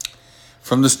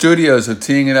From the studios of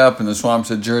Teeing It Up in the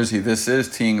Swamps of Jersey, this is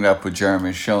Teeing It Up with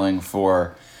Jeremy Schilling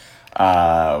for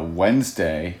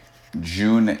Wednesday,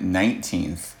 June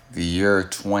 19th, the year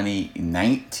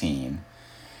 2019.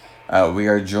 We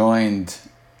are joined,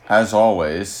 as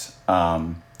always, by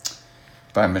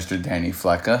Mr. Danny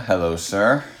Flecka. Hello,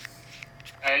 sir.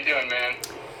 How you doing, man?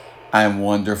 I'm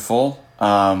wonderful.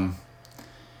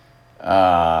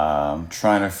 I'm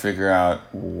trying to figure out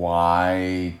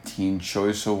why Teen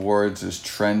Choice Awards is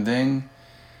trending,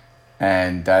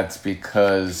 and that's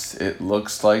because it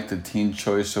looks like the Teen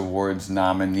Choice Awards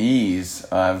nominees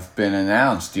have been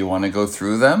announced. Do you want to go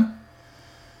through them?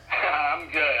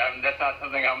 I'm good. That's not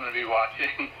something I'm going to be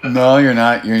watching. No, you're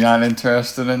not. You're not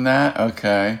interested in that?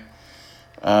 Okay.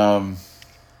 All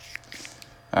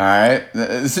right.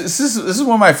 This is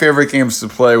one of my favorite games to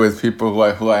play with people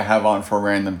who I have on for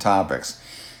random topics.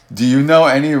 Do you know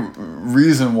any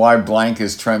reason why blank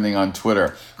is trending on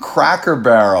Twitter? Cracker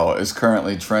Barrel is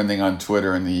currently trending on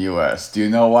Twitter in the U.S. Do you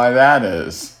know why that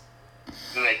is?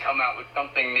 Do they come out with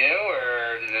something new,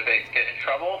 or do they get in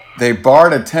trouble? They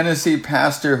barred a Tennessee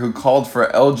pastor who called for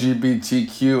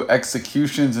LGBTQ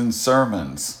executions and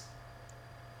sermons.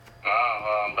 Oh,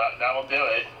 well, that'll do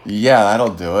it. Yeah,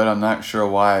 that'll do it. I'm not sure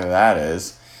why that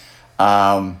is.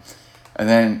 And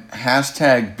then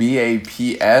hashtag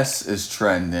BAPS is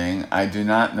trending. I do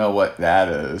not know what that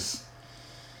is.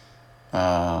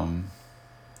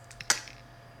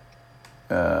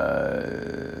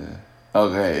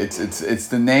 Okay, it's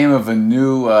the name of a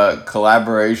new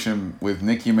collaboration with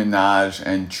Nicki Minaj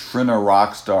and Trina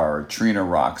Rockstar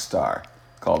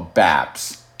called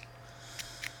BAPS.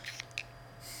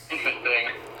 Interesting.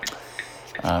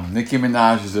 Nicki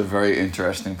Minaj is a very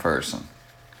interesting person.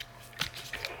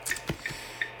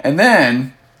 And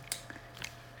then,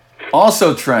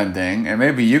 also trending, and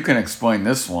maybe you can explain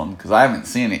this one, because I haven't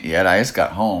seen it yet, I just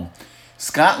got home.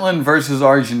 Scotland versus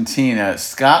Argentina.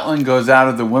 Scotland goes out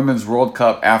of the Women's World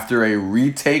Cup after a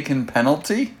retaken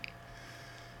penalty?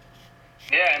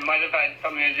 Yeah, it might have had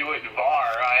something to do with VAR.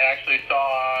 I actually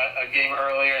saw a game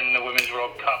earlier in the Women's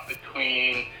World Cup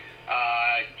between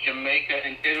Jamaica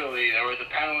and Italy. There was a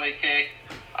penalty kick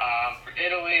for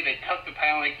Italy. They took the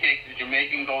penalty kick. The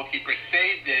Jamaican goalkeeper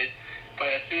saved it, but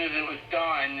as soon as it was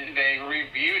done, they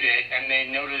reviewed it, and they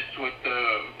noticed with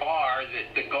the VAR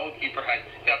that the goalkeeper had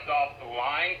stepped off the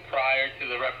line prior to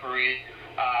the referee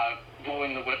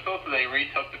blowing the whistle, so they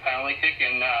retook the penalty kick,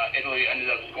 and Italy ended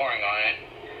up scoring on it.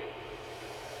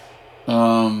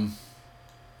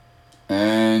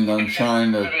 And I'm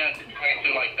trying to... In a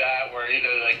situation like that, where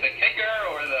either like the kicker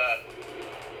or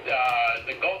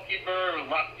the goalkeeper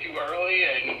left too early,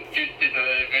 and just did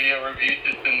the video review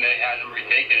system, they had them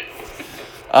retake it.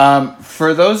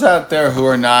 For those out there who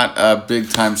are not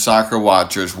big-time soccer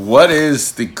watchers, what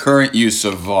is the current use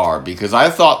of VAR? Because I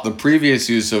thought the previous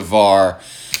use of VAR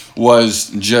was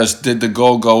just did the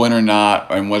goal go in or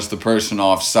not, and was the person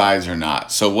offsides or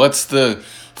not. So what's the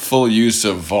full use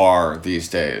of VAR these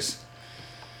days?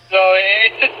 So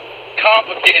it's a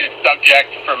complicated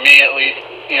subject for me, at least.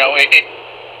 You know,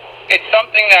 it's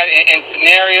something that in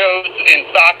scenarios in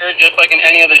soccer, just like in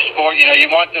any other sport, you know,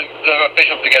 you want the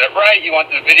officials to get it right. You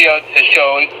want the video to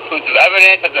show inclusive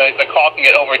evidence that the call can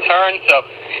get overturned. So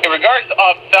in regards to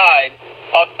offside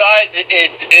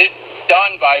is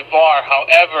done by VAR.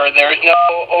 However, there is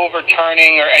no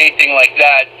overturning or anything like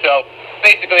that. So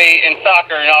basically in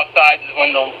soccer, an offside is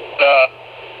when the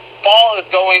ball is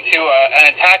going to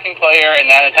an attacking player, and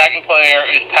that attacking player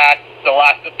is past the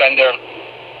last defender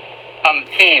on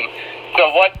the team. So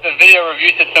what the video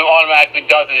review system automatically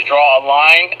does is draw a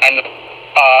line and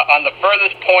on the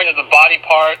furthest point of the body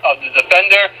part of the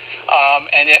defender,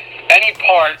 and if any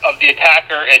part of the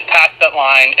attacker is past that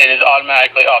line, it is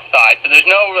automatically offside. So there's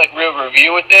no like real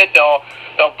review with it. They'll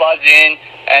buzz in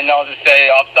and they'll just say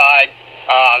offside.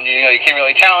 You can't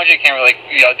really challenge it, can't really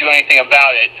do anything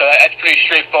about it. So that's pretty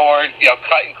straightforward,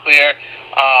 cut and clear.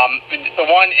 The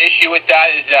one issue with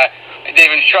that is that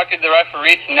they've instructed the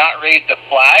referee to not raise the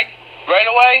flag right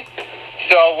away.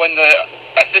 So when the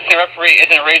assistant referee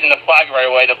isn't raising the flag right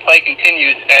away, the play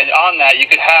continues, and on that you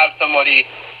could have somebody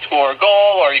score a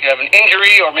goal, or you could have an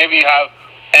injury, or maybe you have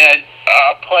a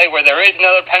play where there is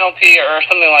another penalty or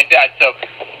something like that. So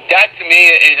that to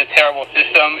me is a terrible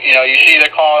system. You should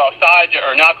either call it offside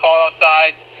or not call it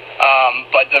offside.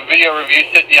 But the video review,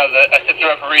 the assistant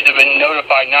referees have been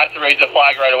notified not to raise the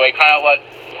flag right away, kind of let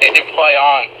it play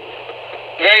on.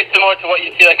 Very similar to what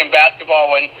you see like in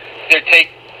basketball when they take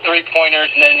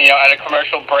three-pointers and then, at a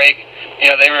commercial break,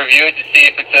 they review it to see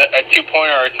if it's a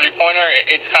two-pointer or a three-pointer.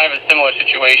 It's kind of a similar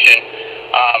situation.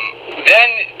 Then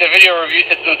the video review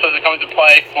system is supposed to come into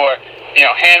play for,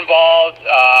 handballs.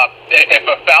 If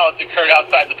a foul has occurred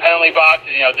outside the penalty box,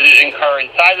 did it incur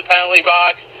inside the penalty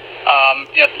box?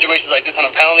 Situations like this on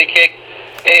a penalty kick.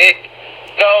 It's,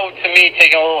 though, to me,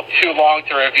 taking a little too long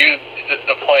to review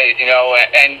the plays,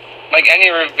 and like any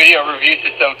video review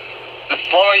system, the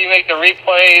slower you make the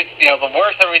replays, the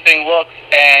worse everything looks,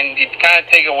 and you kind of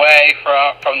take away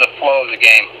from the flow of the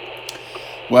game.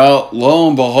 Well, lo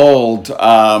and behold,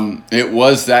 it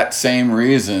was that same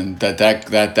reason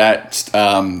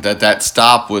that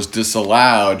stop was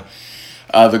disallowed.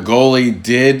 The goalie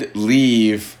did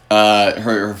leave.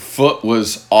 Her foot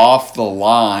was off her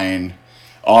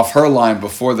line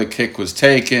before the kick was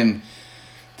taken.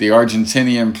 The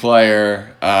Argentinian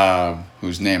player,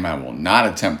 whose name I will not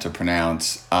attempt to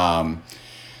pronounce,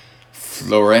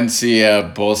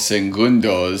 Florencia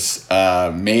Bosengundos,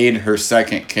 made her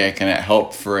second kick, and it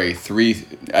helped for a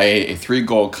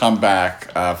three-goal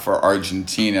comeback for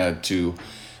Argentina to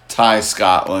tie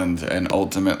Scotland and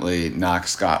ultimately knock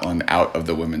Scotland out of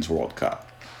the Women's World Cup.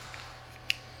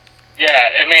 Yeah,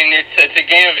 I mean, it's a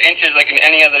game of inches like in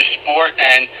any other sport,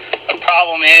 and the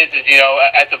problem is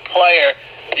as a player,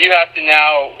 you have to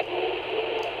now,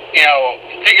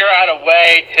 figure out a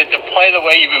way to play the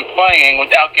way you've been playing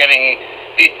without getting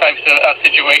these types of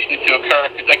situations to occur.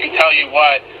 Because I can tell you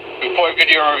what, before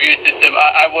video review system,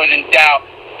 I wouldn't doubt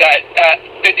that at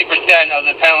 50% of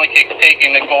the penalty kicks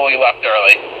taken, the goalie left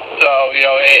early. So,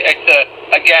 it's a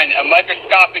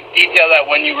microscopic detail that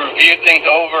when you review things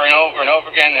over and over and over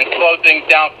again and slow things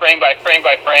down frame by frame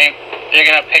by frame, you're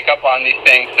going to pick up on these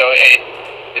things. So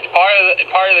it's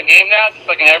part of the game now, just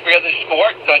like in every other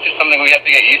sport. So it's just something we have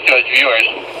to get used to as viewers.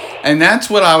 And that's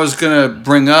what I was going to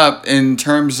bring up in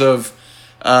terms of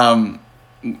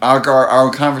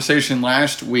our conversation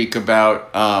last week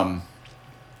about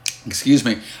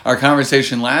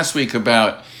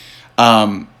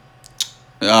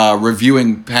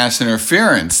reviewing pass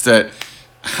interference. That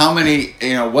how many,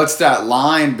 what's that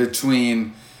line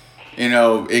between,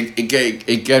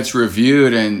 it gets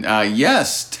reviewed, and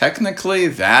yes, technically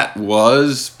that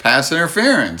was pass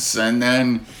interference, and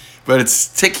then, but it's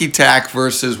ticky-tack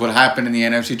versus what happened in the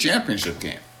NFC Championship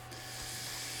game.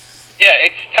 Yeah,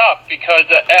 it's tough because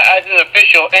as an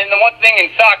official, and the one thing in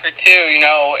soccer too,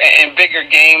 in bigger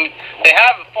games, they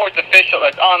have a fourth official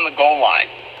that's on the goal line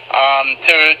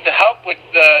to help with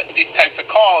these types of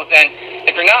calls. And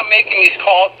if you're not making these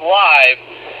calls live,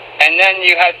 and then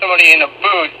you have somebody in a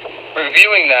booth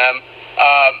reviewing them,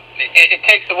 it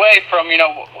takes away from,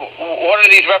 what are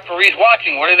these referees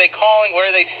watching? What are they calling? What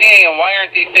are they seeing? And why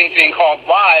aren't these things being called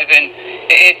live? And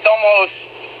it's almost,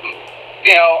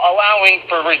 allowing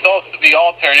for results to be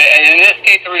altered. And in this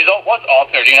case, the result was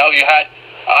altered. You had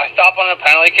a stop on a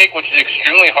penalty kick, which is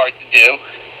extremely hard to do.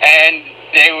 And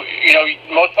they,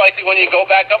 most likely when you go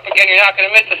back up again, you're not going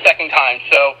to miss the second time.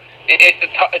 So it's a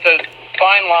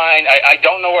fine line. I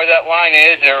don't know where that line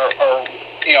is or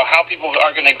how people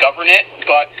are going to govern it.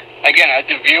 But again, as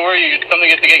a viewer, it's something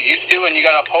you have to get used to, and you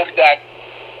got to hope that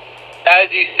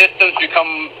as these systems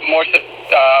become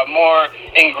more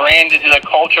ingrained into the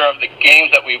culture of the games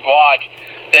that we watch,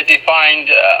 that they find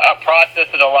a process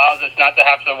that allows us not to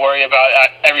have to worry about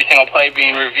every single play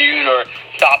being reviewed or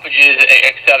stoppages,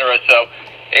 etc. So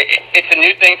it's a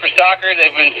new thing for soccer.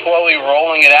 They've been slowly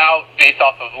rolling it out based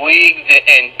off of leagues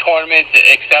and tournaments,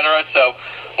 etc. So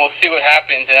we'll see what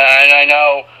happens. And I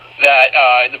know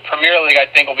that the Premier League, I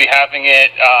think, will be having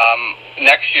it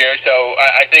next year. So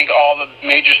I think all the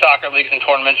major soccer leagues and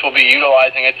tournaments will be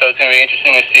utilizing it. So it's going to be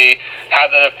interesting to see how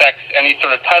that affects any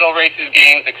sort of title races,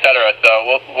 games, etc.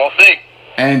 So we'll see.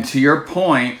 And to your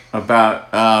point about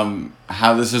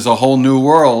how this is a whole new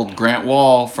world, Grant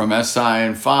Wall from SI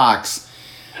and Fox,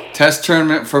 test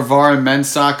tournament for VAR in men's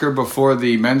soccer before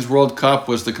the Men's World Cup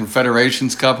was the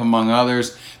Confederations Cup, among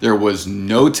others. There was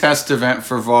no test event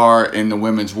for VAR in the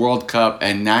Women's World Cup,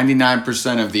 and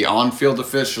 99% of the on-field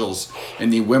officials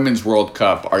in the Women's World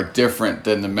Cup are different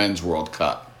than the Men's World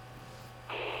Cup.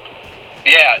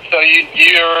 Yeah, so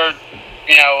you're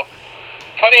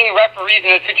putting referees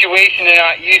in a situation they're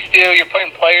not used to. You're putting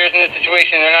players in a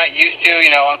situation they're not used to.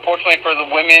 Unfortunately for the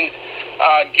women's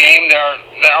game, there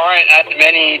aren't as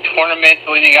many tournaments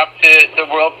leading up to the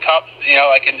World Cups,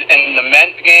 like in the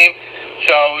men's game.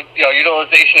 So,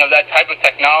 utilization of that type of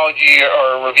technology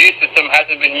or review system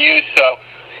hasn't been used. So,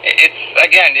 it's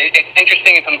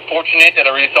interesting. It's unfortunate that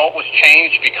a result was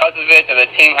changed because of it, that the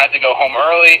team had to go home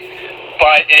early.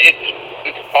 But it's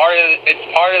part of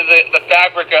the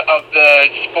fabric of the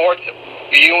sports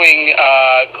viewing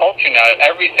culture now.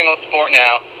 Every single sport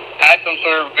now has some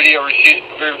sort of video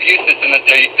review system that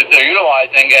they're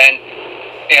utilizing, and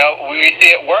we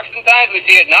see it work sometimes, we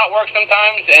see it not work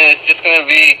sometimes, and it's just going to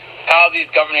be how these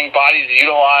governing bodies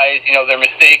utilize, their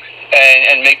mistakes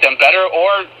and make them better, or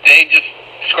they just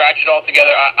scratch it all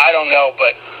together. I don't know,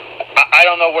 but I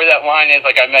don't know where that line is,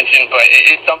 like I mentioned, but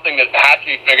it's something that has to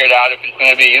be figured out if it's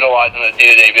going to be utilized on a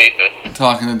day-to-day basis.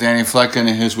 Talking to Danny Flecken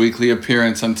in his weekly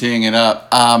appearance on Teeing It Up.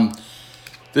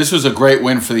 This was a great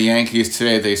win for the Yankees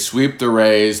today. They sweep the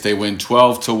Rays. They win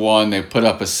 12-1. They put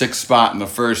up a 6 spot in the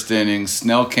first inning.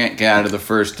 Snell can't get out of the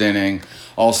first inning.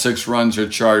 All 6 runs are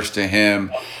charged to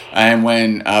him. And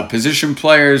when position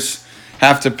players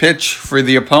have to pitch for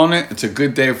the opponent, it's a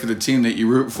good day for the team that you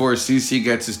root for. CC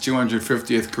gets his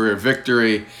 250th career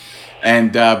victory.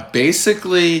 And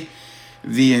basically,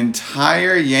 the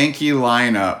entire Yankee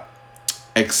lineup,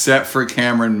 except for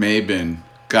Cameron Maybin,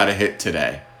 got a hit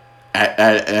today.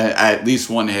 At least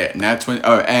one hit, and that's when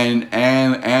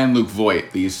and Luke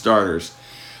Voit, these starters.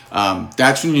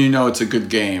 That's when you know it's a good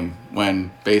game,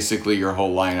 when basically your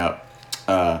whole lineup.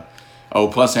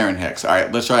 Plus Aaron Hicks. All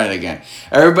right, let's try it again.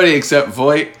 Everybody except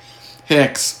Voit,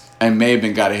 Hicks, and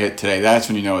Maybin got a hit today. That's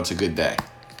when you know it's a good day.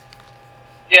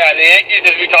 Yeah, the Yankees,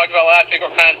 as we talked about last week,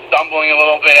 were kind of stumbling a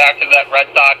little bit after that Red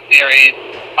Sox series.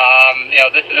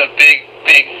 This is a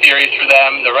big series for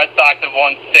them. The Red Sox have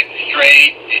won 6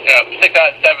 straight. 6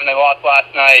 out of 7 they lost last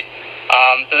night.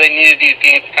 So they needed these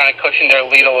games to kind of cushion their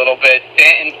lead a little bit.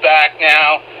 Stanton's back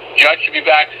now. Judge should be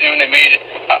back soon. They made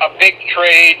a big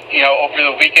trade, over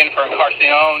the weekend for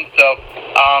Encarnacion. So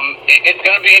it's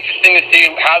going to be interesting to see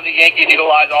how the Yankees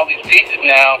utilize all these pieces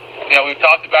now. We've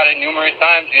talked about it numerous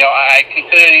times. I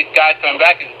consider these guys coming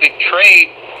back as a big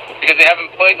trade because they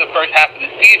haven't played the first half of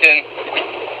the season,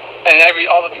 and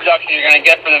all the production you're going to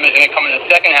get from them is going to come in the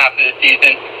second half of the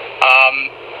season.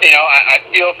 I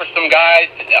feel for some guys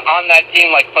on that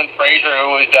team like Clint Frazier,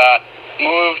 who was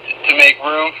moved to make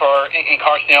room for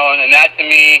Encarnacion, and that to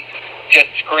me just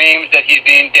screams that he's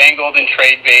being dangled in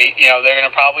trade bait. They're going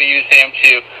to probably use him to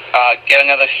get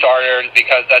another starter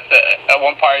because that's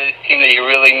one part of this team that you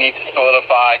really need to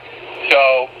solidify.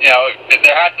 So,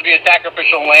 there has to be a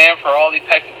sacrificial lamb for all these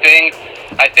types of things.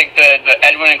 I think the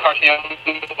Edwin Encarnacion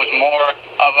was more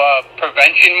of a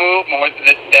prevention move, more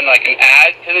than like an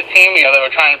add to the team. They were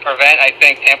trying to prevent, I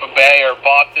think, Tampa Bay or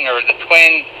Boston or the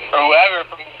Twins or whoever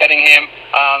from getting him.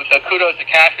 So kudos to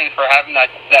Cashman for having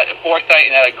that foresight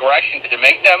and that aggression to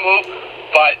make that move.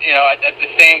 But, at the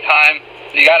same time,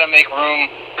 you got to make room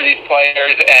for these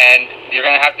players, and you're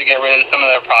going to have to get rid of some of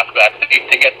their prospects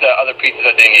to get the other pieces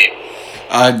that they need.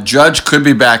 Judge could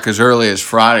be back as early as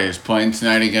Friday. He's playing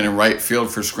tonight again in right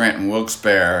field for Scranton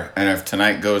Wilkes-Barre, and if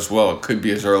tonight goes well, it could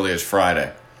be as early as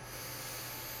Friday.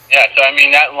 Yeah, so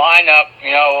that lineup,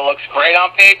 looks great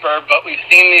on paper, but we've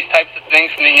seen these types of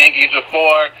things from the Yankees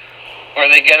before, where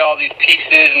they get all these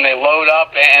pieces and they load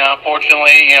up, and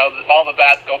unfortunately, all the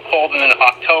bats go cold in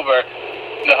October.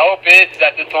 The hope is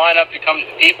that this lineup becomes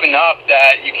deep enough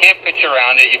that you can't pitch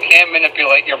around it, you can't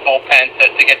manipulate your bullpen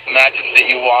to get the matchups that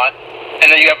you want, and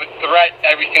then you have a threat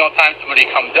every single time somebody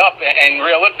comes up. And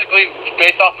realistically,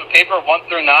 based off of paper 1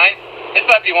 through 9, this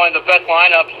might be one of the best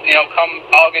lineups, come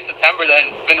August, September that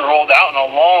has been rolled out in a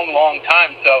long, long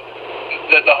time. So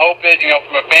the hope is,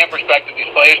 from a fan perspective,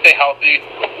 these players stay healthy,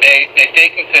 they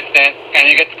stay consistent, and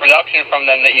you get the production from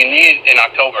them that you need in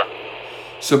October.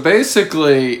 So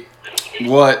basically,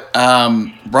 what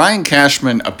Brian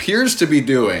Cashman appears to be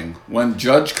doing when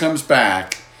Judge comes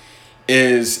back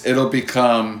is it'll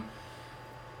become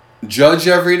Judge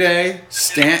every day,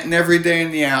 Stanton every day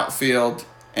in the outfield,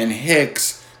 and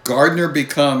Hicks. Gardner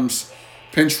becomes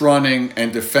pinch running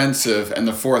and defensive and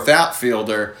the fourth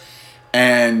outfielder,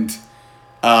 and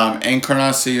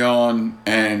Encarnacion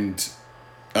and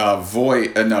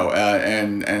Voit,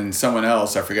 and someone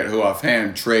else, I forget who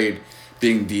offhand, trade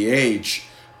being DH.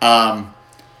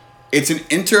 It's an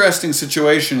interesting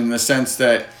situation in the sense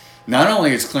that not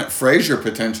only is Clint Frazier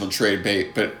potential trade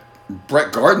bait, but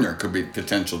Brett Gardner could be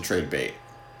potential trade bait.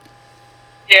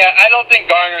 Yeah, I don't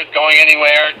think Gardner's going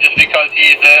anywhere just because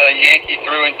he's a Yankee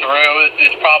through and through.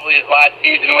 This is probably his last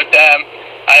season with them.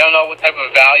 I don't know what type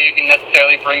of value he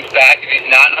necessarily brings back if he's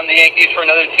not on the Yankees for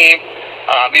another team.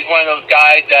 He's one of those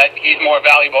guys that he's more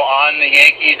valuable on the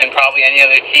Yankees than probably any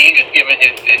other team, just given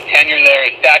his tenure there,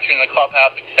 his stature in the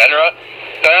clubhouse, etc.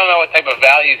 So I don't know what type of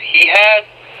value he has.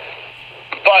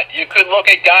 But you could look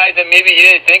at guys that maybe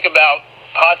you didn't think about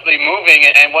possibly moving,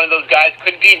 and one of those guys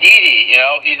could be Didi.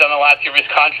 He's on the last year of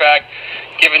his contract.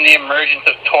 Given the emergence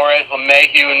of Torres,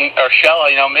 LeMahieu, and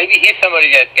Urshela, maybe he's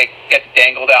somebody that gets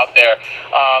dangled out there,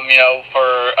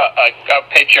 for a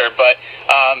pitcher. But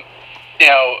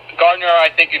Gardner, I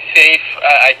think, is safe.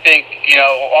 I think,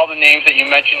 all the names that you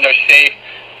mentioned are safe.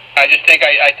 I just think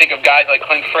I think of guys like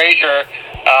Clint Frazier,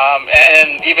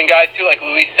 and even guys too like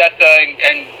Luis Sessa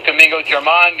and Domingo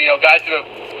Germán. Guys who have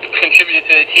contributed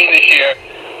to the team this year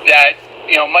that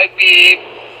might be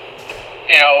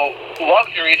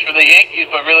luxuries for the Yankees,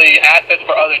 but really assets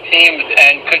for other teams,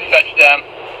 and could fetch them.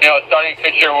 A starting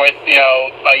pitcher with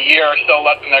a year or so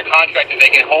left in their contract that they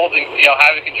can hold and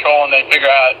have in control, and then figure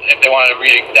out if they wanted to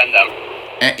re-extend them.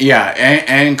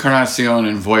 And Encarnacion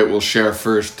and Voit will share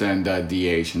first and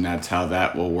DH, and that's how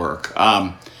that will work.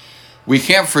 We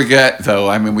can't forget, though.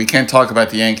 I mean, we can't talk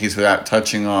about the Yankees without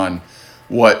touching on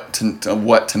what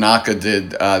Tanaka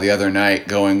did the other night,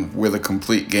 going with a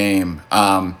complete game.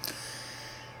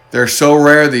 They're so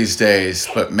rare these days,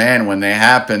 but man, when they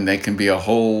happen, they can be a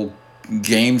whole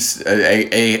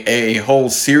a whole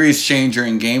series changer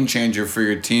and game changer for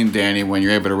your team, Danny. When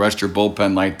you're able to rest your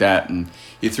bullpen like that, and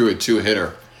he threw a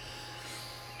 2-hitter.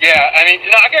 Yeah, I mean,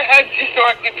 Tanaka has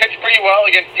historically pitched pretty well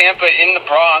against Tampa in the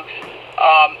Bronx.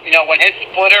 When his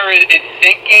splitter is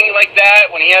sinking like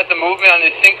that, when he has the movement on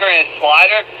his sinker and his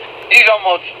slider, he's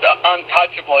almost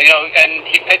untouchable. And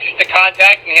he pitches to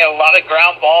contact, and he had a lot of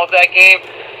ground balls that game.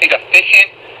 He's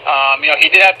efficient.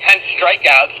 He did have 10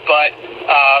 strikeouts, but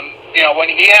when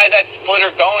he has that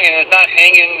splitter going and it's not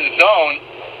hanging in the zone,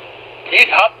 he's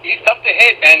tough to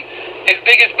hit. And his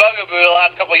biggest bugaboo the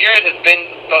last couple of years has been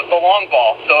the long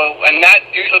ball. And that's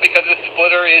usually because the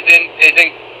splitter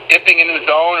isn't dipping in the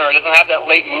zone or doesn't have that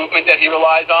late movement that he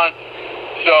relies on.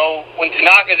 So when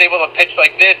Tanaka is able to pitch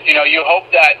like this, you hope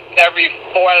that every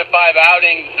 4 out of 5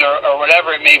 outings or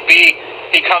whatever it may be,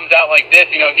 he comes out like this.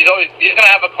 He's going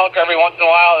to have a clunker every once in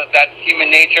a while. That's human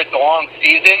nature. It's a long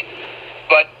season.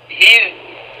 But he's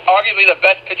arguably the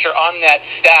best pitcher on that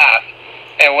staff.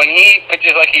 And when he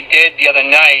pitches like he did the other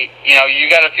night, you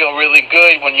got to feel really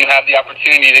good when you have the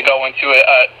opportunity to go into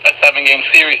a 7-game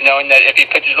series, knowing that if he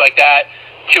pitches like that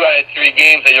 2 out of 3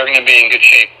 games, that you're going to be in good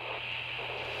shape.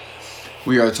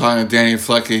 We are talking to Danny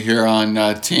Flecka here on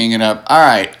Teeing It Up. All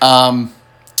right,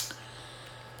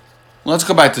 let's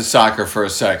go back to soccer for a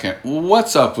second.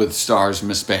 What's up with Stars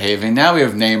misbehaving? Now we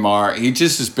have Neymar. He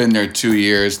just has been there 2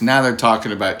 years. Now they're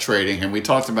talking about trading him. We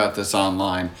talked about this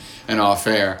online and off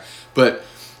air. But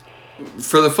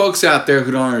for the folks out there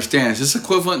who don't understand, is this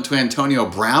equivalent to Antonio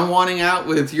Brown wanting out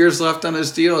with years left on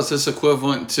his deal? Is this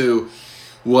equivalent to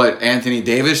what Anthony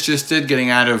Davis just did,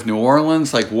 getting out of New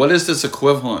Orleans? Like, what is this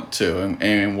equivalent to?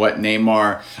 And what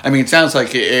Neymar... I mean, it sounds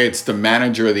like it's the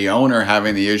manager or the owner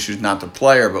having the issues, not the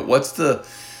player. But what's the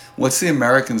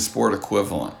American sport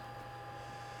equivalent?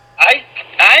 I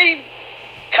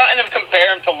kind of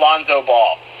compare him to Lonzo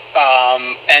Ball.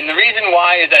 And the reason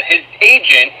why is that his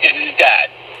agent is his dad.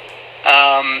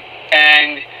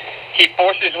 And he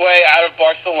forced his way out of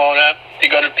Barcelona to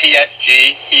go to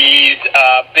PSG. He's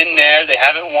been there. They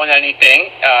haven't won anything.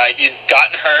 He's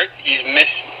gotten hurt. He's missed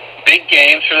big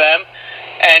games for them.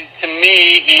 And to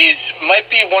me, he's might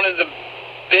be one of the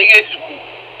biggest,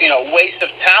 waste of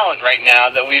talent right now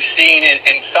that we've seen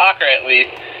in soccer, at least,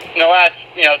 in the last,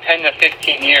 10 to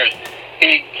 15 years.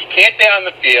 He can't stay on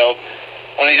the field.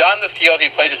 When he's on the field, he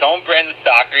plays his own brand of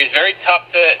soccer. He's very tough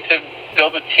to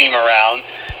build a team around.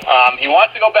 He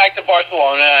wants to go back to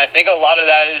Barcelona, and I think a lot of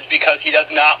that is because he does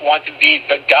not want to be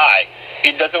the guy.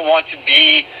 He doesn't want to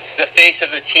be the face of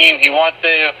the team. He wants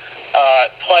to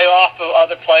play off of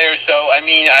other players. So, I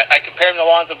mean, I compare him to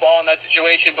Lonzo Ball in that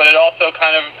situation, but it also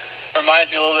kind of reminds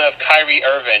me a little bit of Kyrie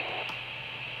Irving.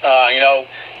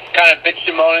 Kind of bitched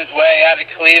him on his way out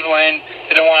of Cleveland,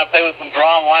 didn't want to play with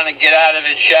LeBron, wanted to get out of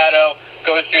his shadow,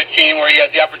 goes to a team where he has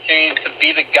the opportunity to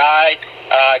be the guy,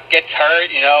 gets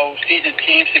hurt, sees the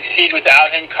team succeed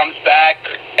without him, comes back,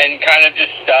 and kind of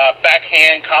just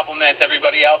backhand compliments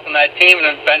everybody else on that team,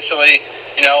 and eventually,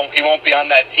 he won't be on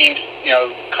that team,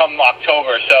 come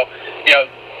October. So,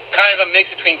 kind of a mix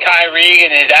between Kyrie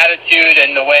and his attitude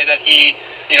and the way that he,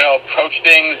 approached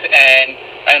things, and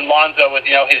Lonzo with,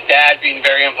 his dad being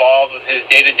very involved with his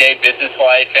day-to-day business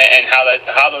life and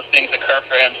how those things occur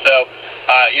for him. So,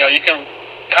 you can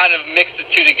kind of mix the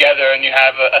two together and you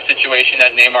have a situation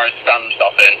that Neymar has found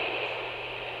himself in.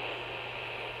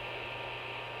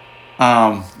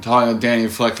 Talking to Danny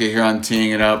Flecka here on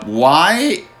Teeing It Up.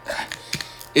 Why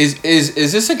is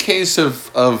this a case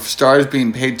of stars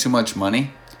being paid too much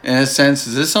money? In a sense,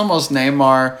 is this almost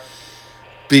Neymar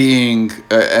being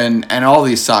and all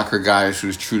these soccer guys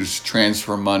whose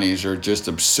transfer monies are just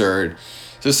absurd?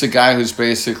 Is this a guy who's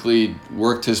basically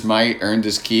worked his might, earned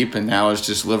his keep, and now is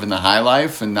just living the high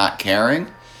life and not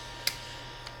caring?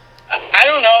 I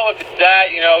don't know if it's that.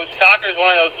 Soccer is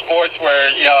one of those sports where,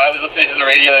 I was listening to the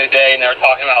radio the other day, and they were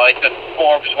talking about, the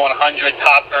Forbes 100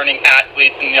 top earning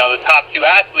athletes, and, the top 2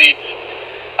 athletes,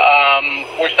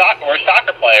 we're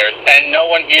soccer players, and no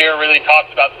one here really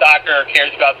talks about soccer or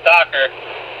cares about soccer.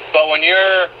 But when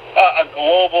you're a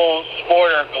global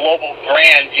sport or a global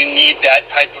brand, you need that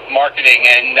type of marketing,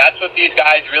 and that's what these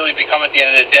guys really become at the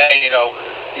end of the day.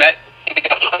 Messi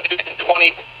made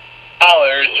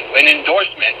 $120 in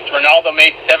endorsements. Ronaldo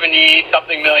made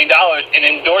 $70-something million in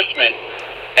endorsements.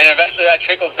 And eventually that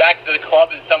trickles back to the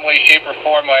club in some way, shape, or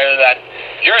form, whether that's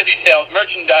jersey sales,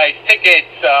 merchandise, tickets.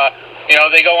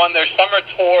 They go on their summer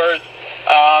tours,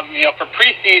 for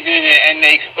preseason, and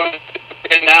they expose it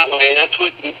in that way. And that's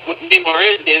what Neymar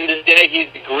is. At the end of the day,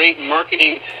 he's a great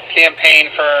marketing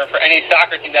campaign for any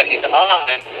soccer team that he's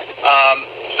on.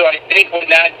 So I think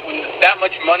when that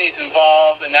much money is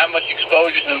involved and that much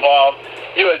exposure is involved,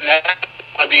 you as an athlete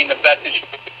want to be in the best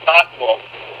situation possible.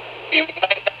 You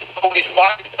might not always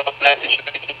find yourself in that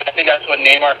situation. I think that's what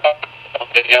Neymar felt.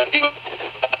 He went to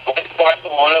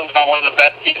Barcelona, was not one of the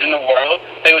best teams in the world.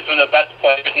 They was one of the best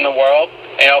players in the world.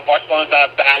 Barcelona's not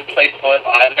a bad place to live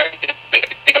either.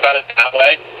 Think about it that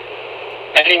way.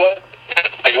 And he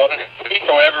wasn't free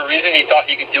for whatever reason. He thought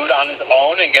he could do it on his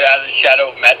own and get out of the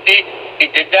shadow of Messi. He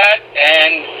did that,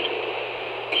 and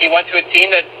he went to a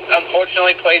team that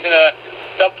unfortunately plays in a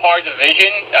subpar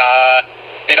division.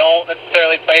 They don't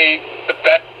necessarily play the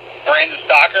best brand of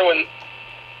soccer when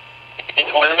in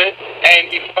tournaments,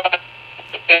 and he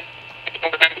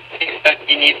thinks that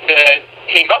he needs to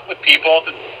team up with people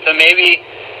to maybe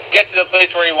get to the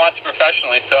place where he wants to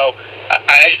professionally. So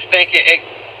I just think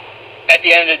at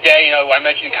the end of the day, I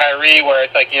mentioned Kyrie, where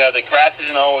it's like, the grass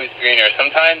isn't always greener.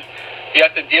 Sometimes you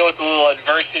have to deal with a little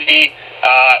adversity,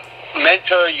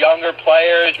 mentor younger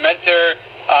players, mentor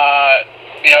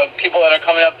people that are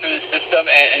coming up through the system,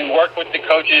 and work with the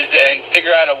coaches and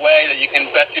figure out a way that you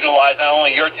can best utilize not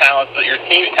only your talents but your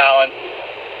team's talents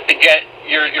to get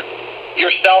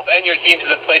yourself and your team to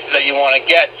the places that you want to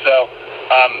get. So,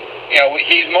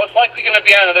 he's most likely going to be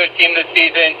on another team this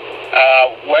season.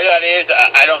 Where that is,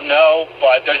 I don't know,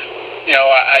 but there's,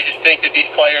 I just think that these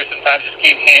players sometimes just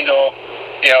can't handle,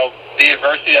 the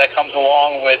adversity that comes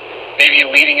along with maybe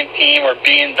leading a team or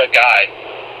being the guy.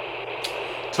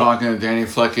 Talking to Danny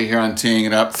Flecky here on Teeing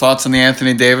It Up. Thoughts on the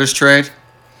Anthony Davis trade?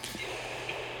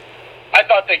 I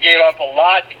thought they gave up a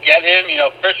lot to get him.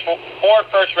 Four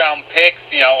first-round picks.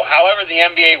 However the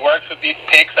NBA works with these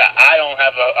picks, I don't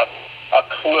have a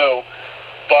clue.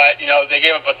 But, they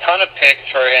gave up a ton of picks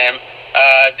for him.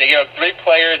 They gave up 3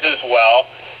 players as well.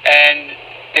 And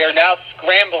they're now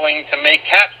scrambling to make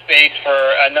cap space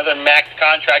for another max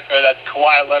contract, whether that's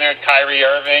Kawhi Leonard, Kyrie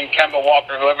Irving, Kemba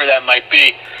Walker, whoever that might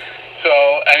be. So,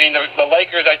 the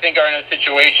Lakers, I think, are in a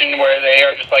situation where they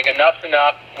are just like, enough's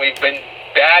enough. We've been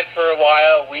bad for a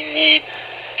while. We need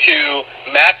to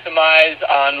maximize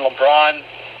on LeBron's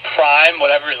prime,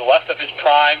 whatever is left of his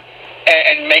prime,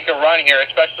 and make a run here,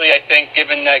 especially, I think,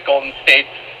 given that Golden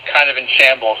State's kind of in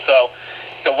shambles. So,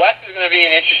 the West is going to be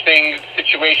an interesting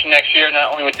situation next year, not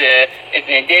only with the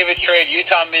Anthony Davis trade.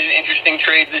 Utah made an interesting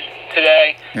trade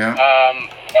today. Yeah.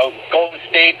 Golden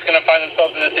State's going to find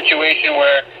themselves in a situation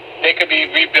where they could be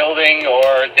rebuilding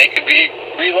or they could be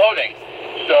reloading.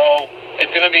 So it's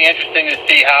going to be interesting to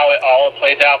see how it all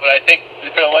plays out. But I think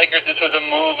for the Lakers, this was a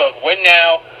move of win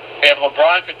now. We have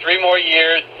LeBron for 3 more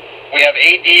years. We have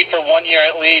AD for 1 year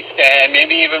at least, and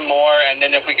maybe even more. And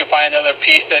then if we can find another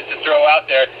piece to throw out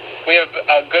there, we have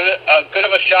a good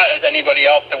of a shot as anybody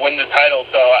else to win the title.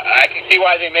 So I can see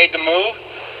why they made the move.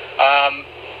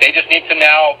 They just need to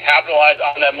now capitalize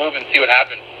on that move and see what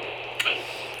happens.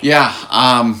 Yeah,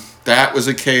 that was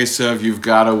a case of you've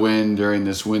got to win during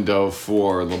this window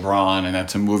for LeBron, and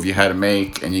that's a move you had to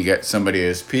make, and you get somebody at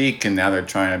his peak, and now they're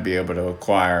trying to be able to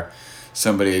acquire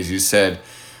somebody, as you said,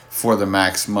 for the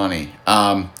max money.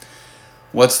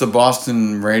 What's the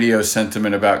Boston radio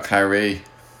sentiment about Kyrie?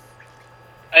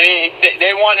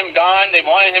 They want him gone. They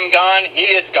wanted him gone. He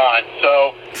is gone.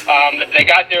 So they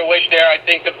got their wish there. I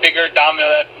think the bigger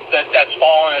domino that's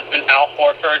fallen has been Al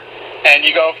Horford. And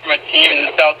you go from a team in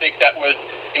the Celtics that was,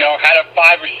 had a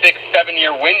 5 or 6, 7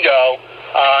 year window,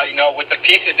 with the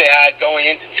pieces they had going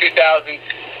into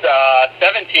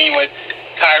 2017 with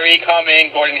Kyrie coming,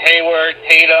 Gordon Hayward,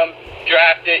 Tatum,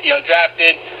 drafted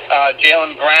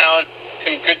Jaylen Brown,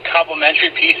 some good complementary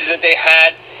pieces that they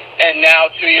had. And now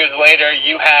 2 years later,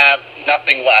 you have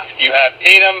nothing left. You have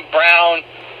Tatum, Brown,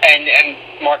 and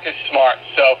Marcus Smart.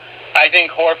 So I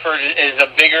think Horford is a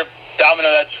bigger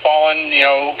domino that's fallen,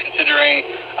 considering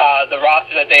the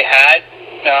roster that they had.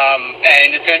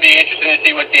 And it's going to be interesting to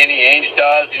see what Danny Ainge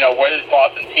does, where this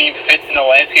Boston team fits in the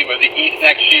landscape of the East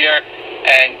next year,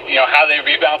 and, how they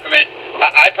rebound from it.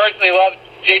 I personally love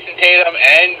Jason Tatum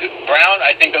and Brown,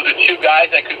 I think those are two guys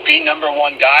that could be number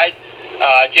one guys.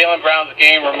 Jaylen Brown's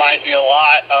game reminds me a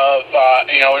lot of,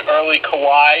 an early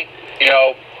Kawhi,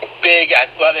 big,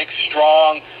 athletic,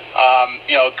 strong,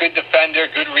 good defender,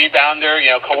 good rebounder.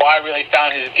 Kawhi really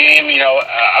found his game,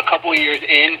 a couple of years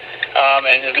in,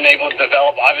 and has been able to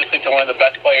develop, obviously, to one of the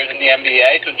best players in the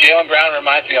NBA. So Jaylen Brown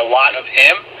reminds me a lot of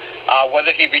him.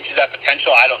 Whether he reaches that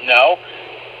potential, I don't know.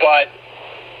 But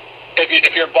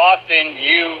if you're Boston,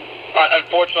 you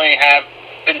unfortunately have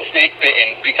been snake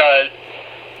bitten because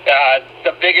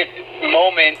the biggest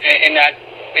moment in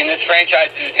this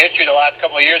franchise's history the last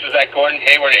couple of years was that Gordon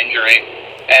Hayward injury.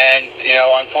 And,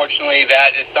 unfortunately,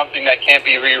 that is something that can't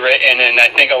be rewritten. And I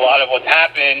think a lot of what's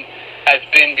happened has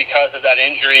been because of that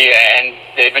injury, and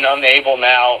they've been unable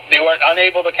now. They weren't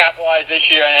unable to capitalize this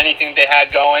year on anything they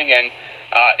had going. And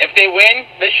if they win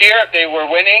this year, if they were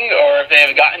winning, or if they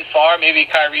have gotten far, maybe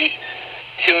Kyrie's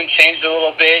tune changed a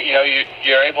little bit.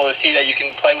 You're able to see that you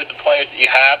can play with the players that you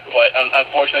have, but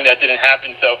unfortunately that didn't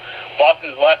happen. So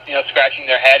Boston's left, scratching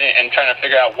their head and trying to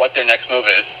figure out what their next move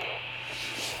is.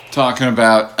 Talking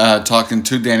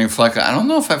to Danny Flecker. I don't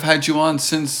know if I've had you on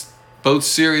since both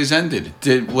series ended.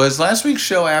 Was last week's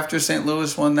show after St.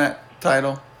 Louis won that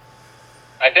title?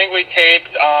 I think we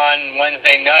taped on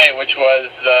Wednesday night, which was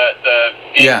the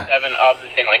Game 7 of the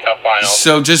Stanley Cup Finals.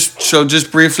 So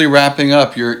just briefly wrapping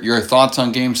up, your thoughts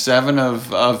on Game 7 of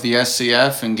the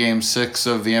SCF and Game 6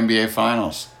 of the NBA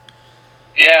Finals.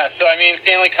 Yeah, so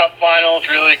Stanley Cup Finals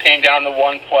really came down to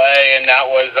one play, and that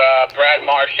was Brad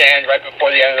Marchand right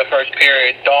before the end of the first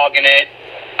period, dogging it.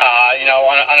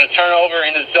 On a turnover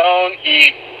in the zone,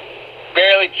 he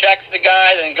barely checks the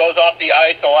guy, then goes off the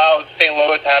ice, allows St.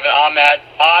 Louis to have an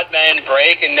odd man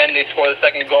break, and then they score the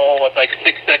second goal with 6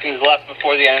 seconds left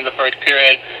before the end of the first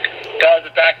period. That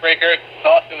was a backbreaker.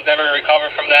 Boston was never going to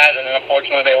recover from that, and then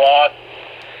unfortunately they lost.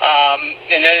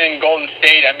 And then in Golden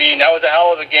State, that was a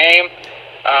hell of a game.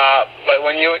 But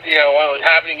when when it was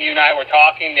happening, you and I were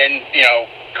talking, and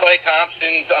Klay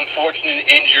Thompson's unfortunate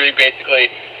injury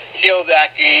basically killed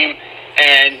that game,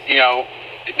 and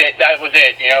that was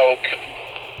it.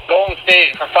 Golden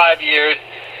State for 5 years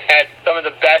had some of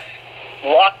the best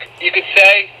luck, you could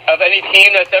say, of any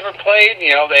team that's ever played.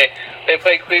 They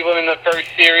played Cleveland in the first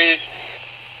series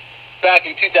back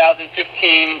in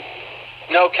 2015.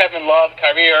 No Kevin Love,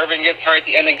 Kyrie Irving gets hurt at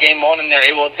the end of Game 1, and they're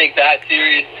able to take that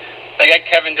series. They got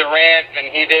Kevin Durant, and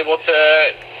he's able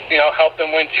to, help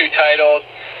them win 2 titles.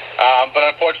 But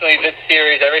unfortunately, this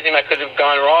series, everything that could have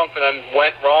gone wrong for them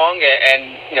went wrong,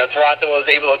 and Toronto was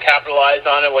able to capitalize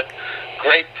on it with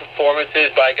great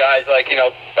performances by guys like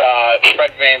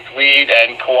Fred VanVleet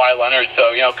and Kawhi Leonard.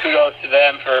 So kudos to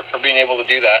them for being able to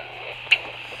do that.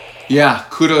 Yeah,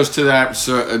 kudos to that.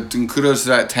 Kudos to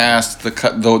that task.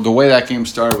 The way that game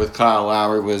started with Kyle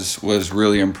Lowry was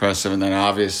really impressive, and then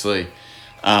obviously,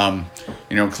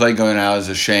 Klay going out is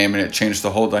a shame, and it changed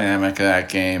the whole dynamic of that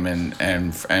game. And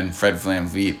Fred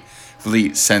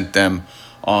VanVleet sent them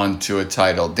on to a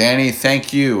title. Danny,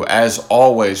 thank you as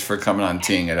always for coming on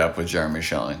Teeing It Up with Jeremy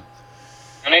Schilling.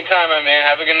 Anytime, my man.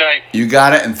 Have a good night. You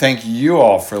got it, and thank you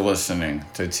all for listening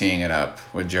to Teeing It Up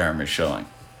with Jeremy Schilling.